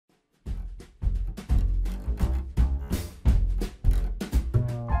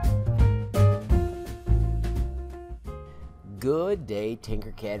Good day,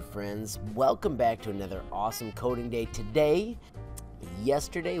 Tinkercad friends. Welcome back to another awesome coding day.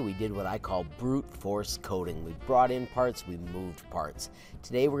 Yesterday we did what I call brute force coding. We brought in parts, we moved parts.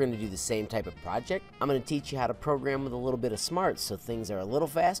 Today we're going to do the same type of project. I'm going to teach you how to program with a little bit of smarts so things are a little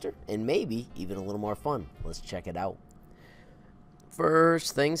faster and maybe even a little more fun. Let's check it out.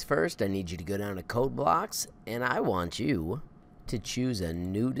 First things first, I need you to go down to Codeblocks and I want you to choose a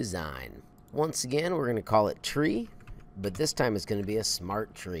new design. Once again, we're going to call it tree, but this time it's going to be a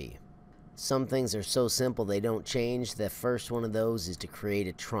smart tree. Some things are so simple they don't change. The first one of those is to create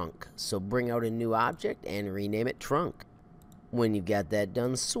a trunk. So bring out a new object and rename it trunk. When you've got that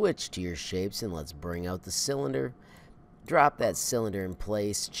done, switch to your shapes and let's bring out the cylinder. Drop that cylinder in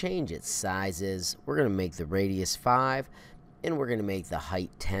place, change its sizes. We're going to make the radius 5 and we're going to make the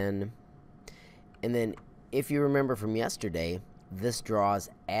height 10. And then if you remember from yesterday, this draws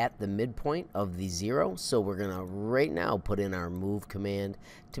at the midpoint of the 0, so we're going to right now put in our move command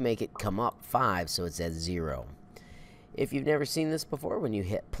to make it come up 5 so it's at 0. If you've never seen this before, when you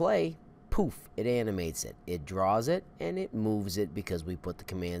hit play, poof, it animates it. It draws it and it moves it because we put the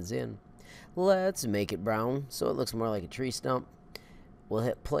commands in. Let's make it brown so it looks more like a tree stump. We'll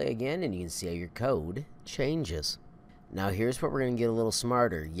hit play again and you can see how your code changes. Now here's where we're going to get a little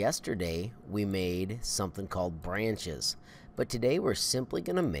smarter. Yesterday we made something called branches. But today we're simply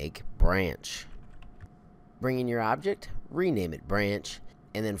going to make branch. Bring in your object, rename it branch,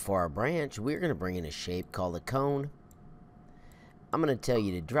 and then for our branch we're going to bring in a shape called a cone. I'm going to tell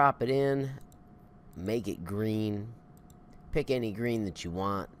you to drop it in, make it green, pick any green that you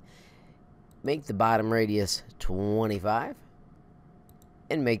want, make the bottom radius 25,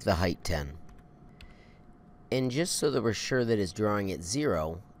 and make the height 10. And just so that we're sure that it's drawing at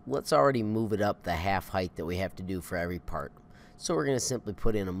 0, let's already move it up the half height that we have to do for every part. So we're going to simply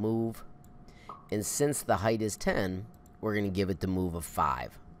put in a move, and since the height is 10, we're going to give it the move of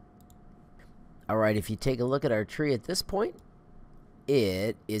 5. Alright, if you take a look at our tree at this point,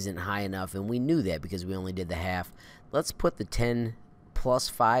 it isn't high enough, and we knew that because we only did the half. Let's put the 10 plus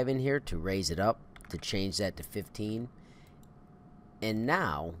 5 in here to raise it up, to change that to 15. And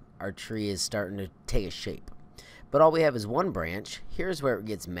now our tree is starting to take a shape. But all we have is one branch. Here's where it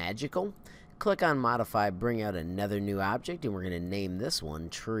gets magical. Click on Modify, bring out another new object, and we're going to name this one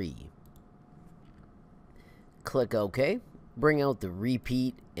Tree. Click OK. Bring out the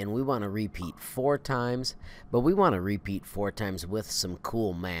repeat, and we want to repeat 4 times, but we want to repeat 4 times with some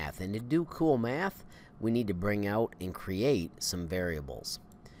cool math. And to do cool math, we need to bring out and create some variables.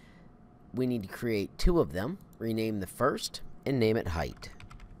 We need to create 2 of them. Rename the first and name it height.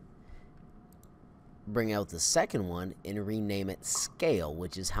 Bring out the second one and rename it scale,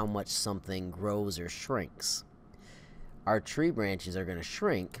 which is how much something grows or shrinks. Our tree branches are going to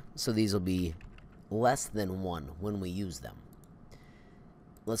shrink, so these will be less than 1 when we use them.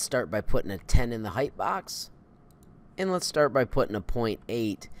 Let's start by putting a 10 in the height box, and let's start by putting a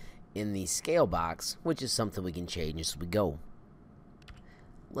 0.8 in the scale box, which is something we can change as we go.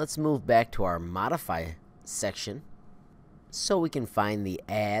 Let's move back to our modify section so we can find the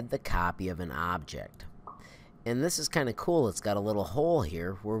add the copy of an object. And this is kind of cool. It's got a little hole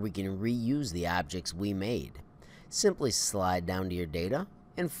here where we can reuse the objects we made. Simply slide down to your data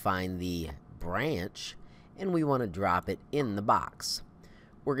and find the branch, and we want to drop it in the box.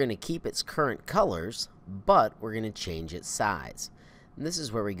 We're going to keep its current colors, but we're going to change its size. And this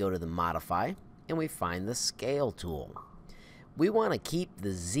is where we go to the modify and we find the scale tool. We want to keep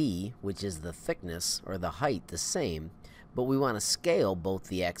the Z, which is the thickness or the height, the same, but we want to scale both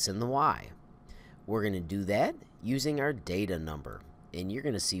the X and the Y. We're going to do that using our data number, and you're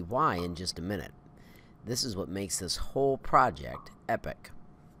going to see why in just a minute. This is what makes this whole project epic.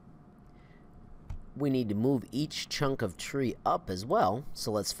 We need to move each chunk of tree up as well,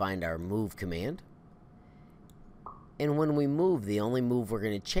 so let's find our move command. And when we move, the only move we're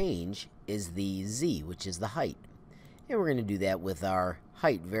going to change is the Z, which is the height. And we're going to do that with our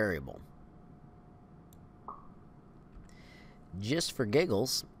height variable. Just for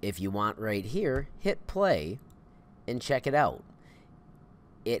giggles, if you want right here, hit play and check it out.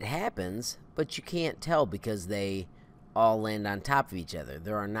 It happens, but you can't tell because they all land on top of each other.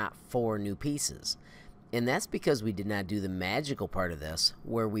 There are not 4 new pieces. And that's because we did not do the magical part of this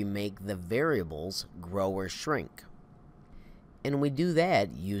where we make the variables grow or shrink. And we do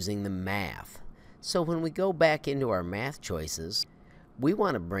that using the math. So when we go back into our math choices, we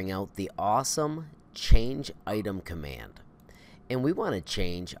want to bring out the awesome change item command. And we want to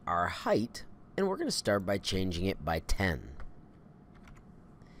change our height, and we're going to start by changing it by 10.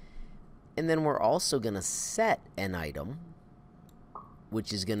 And then we're also going to set an item,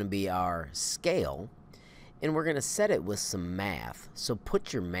 which is going to be our scale, and we're going to set it with some math. So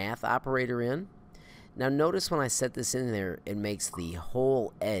put your math operator in. Now notice when I set this in there, it makes the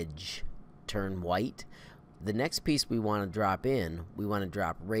whole edge turn white. The next piece we want to drop in, we want to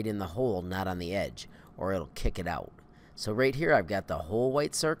drop right in the hole, not on the edge, or it'll kick it out. So right here I've got the whole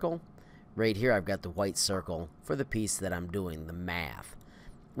white circle. Right here I've got the white circle for the piece that I'm doing, the math.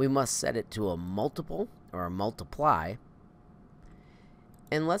 We must set it to a multiple or a multiply.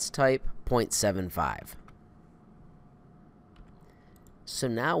 And let's type 0.75. So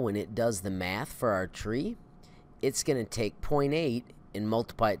now when it does the math for our tree, it's going to take 0.8 and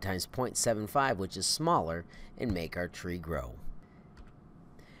multiply it times 0.75, which is smaller, and make our tree grow.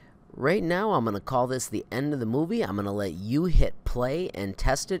 Right now I'm going to call this the end of the movie. I'm going to let you hit play and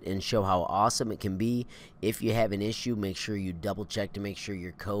test it and show how awesome it can be. If you have an issue, make sure you double check to make sure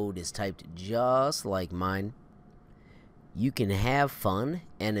your code is typed just like mine. You can have fun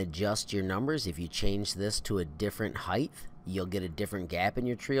and adjust your numbers. If you change this to a different height, you'll get a different gap and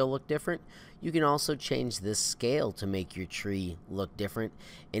your tree will look different. You can also change this scale to make your tree look different,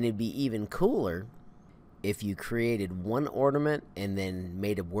 and it'd be even cooler if you created one ornament and then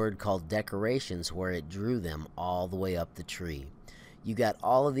made a word called decorations where it drew them all the way up the tree. You got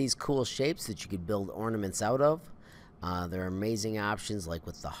all of these cool shapes that you could build ornaments out of. There are amazing options like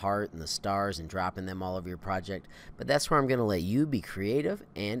with the heart and the stars and dropping them all over your project. But that's where I'm going to let you be creative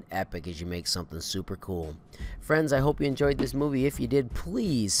and epic as you make something super cool. Friends, I hope you enjoyed this movie. If you did,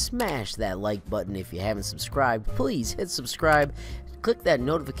 please smash that like button. If you haven't subscribed, please hit subscribe. Click that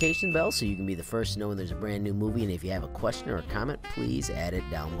notification bell so you can be the first to know when there's a brand new movie. And if you have a question or a comment, please add it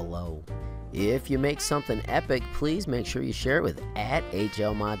down below. If you make something epic, please make sure you share it with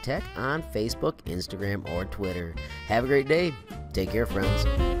 @HLModTech on Facebook, Instagram, or Twitter. Have a great day. Take care,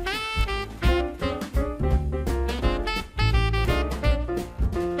 friends.